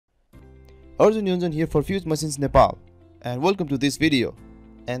Arjun Yunjan here for Fuse Machines Nepal, and welcome to this video.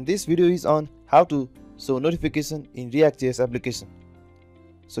 And this video is on how to show notification in ReactJS application.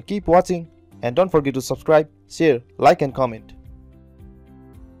 So keep watching and don't forget to subscribe, share, like and comment.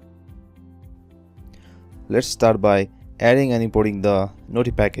 Let's start by adding and importing the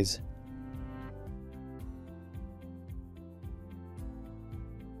Noty package.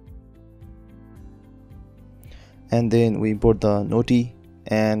 And then we import the Noty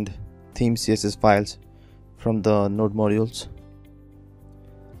and theme CSS files from the node modules.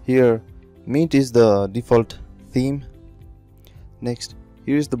 Here Mint is the default theme. Next,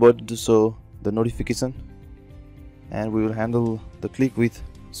 here is the button to show the notification, and we will handle the click with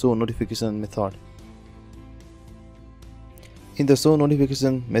show notification method. In the show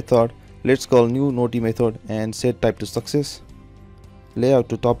notification method, let's call new Noty method and set type to success, layout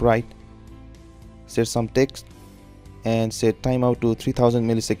to top right, set some text and set timeout to 3000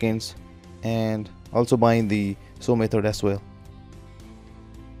 milliseconds, and also bind the show method as well.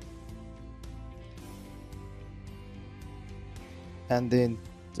 And then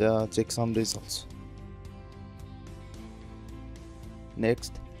check some results.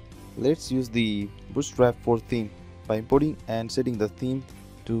 Next, let's use the Bootstrap 4 theme by importing and setting the theme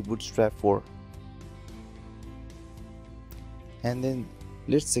to Bootstrap 4. And then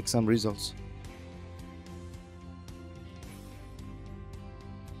let's check some results.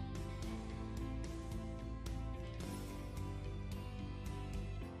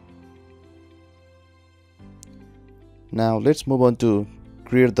 Now let's move on to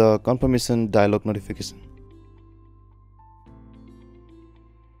create the confirmation dialog notification.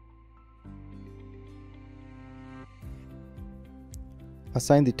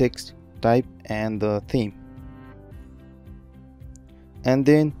 Assign the text, type and the theme. And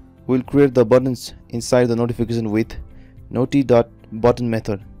then we'll create the buttons inside the notification with Noty.button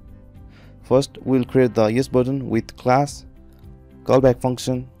method. First we'll create the yes button with class, callback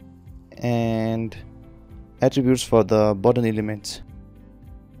function and attributes for the button elements.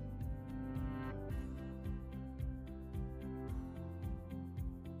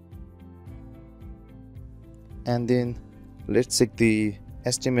 And then let's check the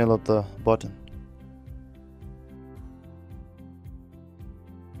HTML of the button.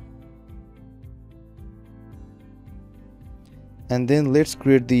 And then let's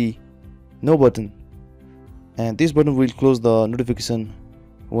create the no button, and this button will close the notification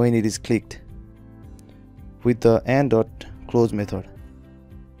when it is clicked with the and.close method.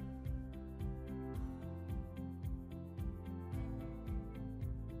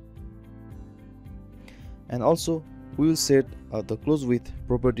 And also we will set the close with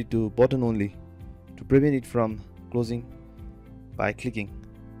property to button only to prevent it from closing by clicking.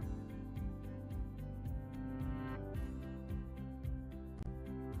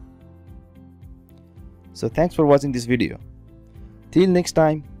 So thanks for watching this video. Till next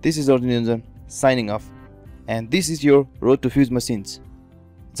time, this is Arjun Yunjan signing off, and this is your Road to Fuse Machines.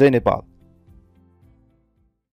 Jai Nepal.